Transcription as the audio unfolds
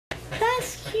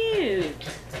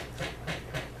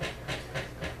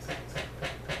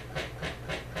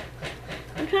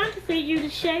you the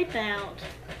shape out.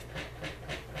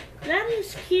 That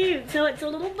is cute. So it's a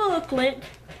little booklet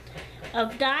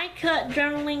of die-cut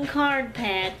journaling card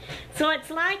pad. So it's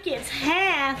like it's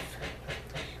half.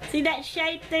 See that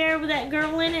shape there with that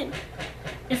girl in it?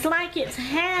 It's like it's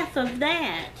half of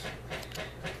that.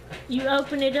 You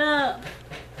open it up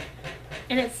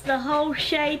and it's the whole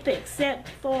shape except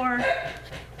for,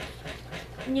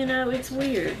 you know, it's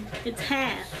weird. It's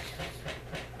half.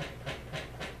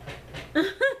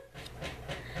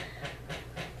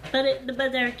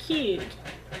 But they're cute.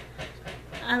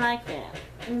 I like that.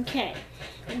 Okay.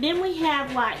 And then we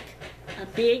have like a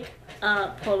big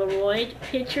Polaroid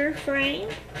picture frame.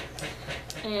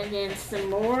 And then some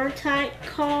more type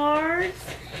cards.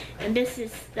 And this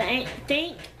is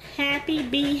Think Happy,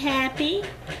 Be Happy.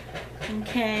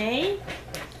 Okay.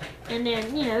 And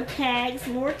then, you know, tags,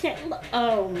 more tags.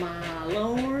 Oh my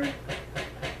Lord.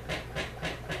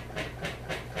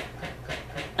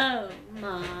 Oh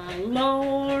my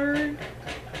Lord.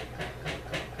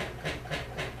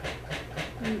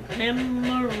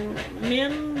 Memorandum.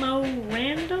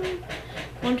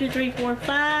 1, 2, 3, 4,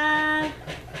 5.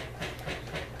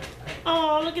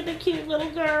 Oh, look at the cute little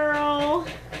girl.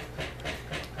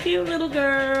 Cute little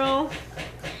girl.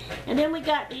 And then we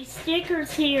got these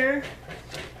stickers here.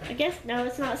 I guess, no,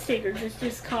 it's not stickers, it's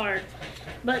just cards.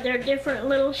 But they're different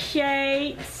little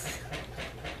shapes.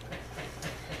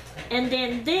 And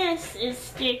then this is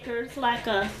stickers, like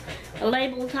a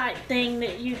label type thing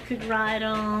that you could write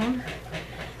on.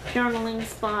 Journaling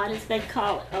spot, as they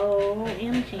call it.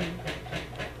 OMG.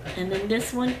 And then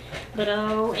this one, but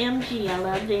OMG, I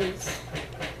love these.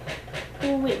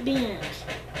 Oh, it bent.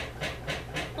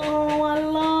 Oh, I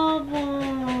love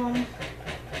them.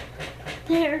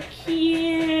 They're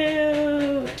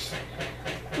cute.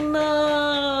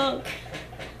 Look.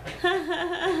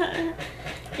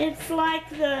 It's like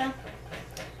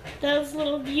those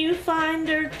little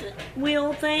viewfinder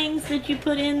wheel things that you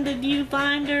put in the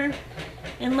viewfinder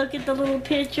and look at the little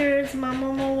pictures. My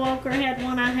Mama Walker had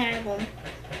one. I have them.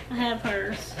 I have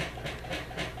hers.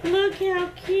 Look how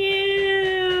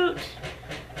cute.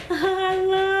 I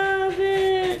love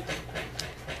it.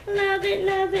 Love it,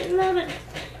 love it, love it.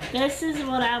 This is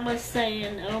what I was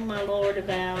saying, oh my Lord,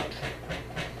 about.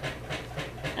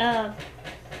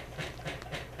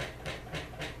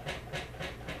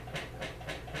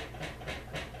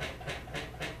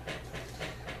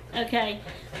 Okay,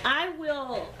 I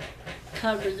will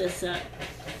cover this up.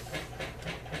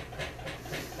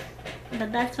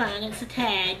 But that's fine, it's a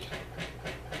tag.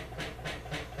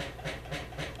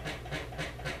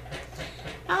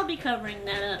 I'll be covering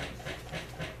that up.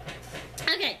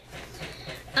 Okay.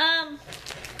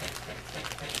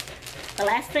 The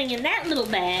last thing in that little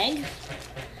bag,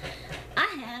 I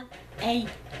have a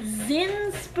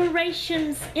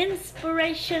Zinspirations,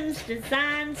 inspirations,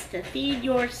 designs to feed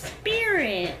your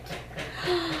spirit.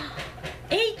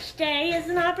 Each day is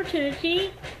an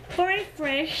opportunity for a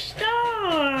fresh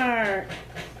start.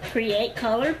 Create,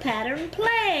 color, pattern,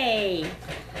 play.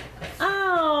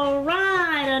 All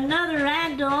right, another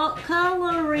adult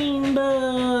coloring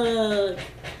book.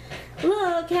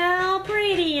 Look how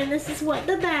pretty, and this is what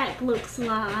the back looks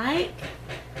like.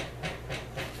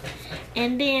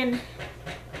 And then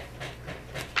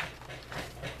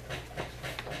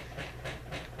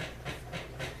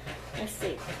let's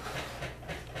see.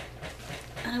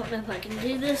 I don't know if I can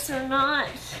do this or not.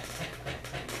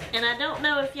 And I don't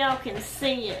know if y'all can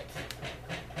see it.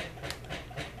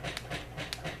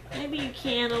 Maybe you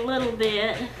can a little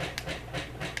bit.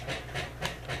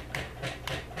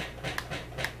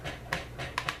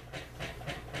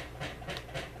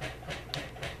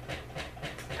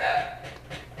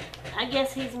 I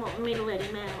guess he's wanting me to let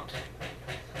him out.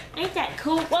 Ain't that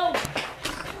cool? Whoa!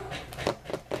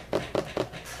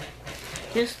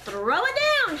 Just throw it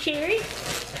down, Sherry.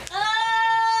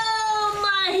 Oh,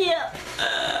 my hip.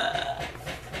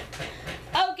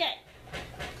 Okay.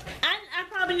 I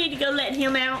probably need to go let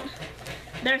him out.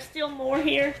 There's still more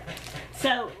here.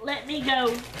 So let me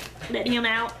go let him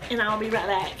out and I'll be right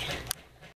back.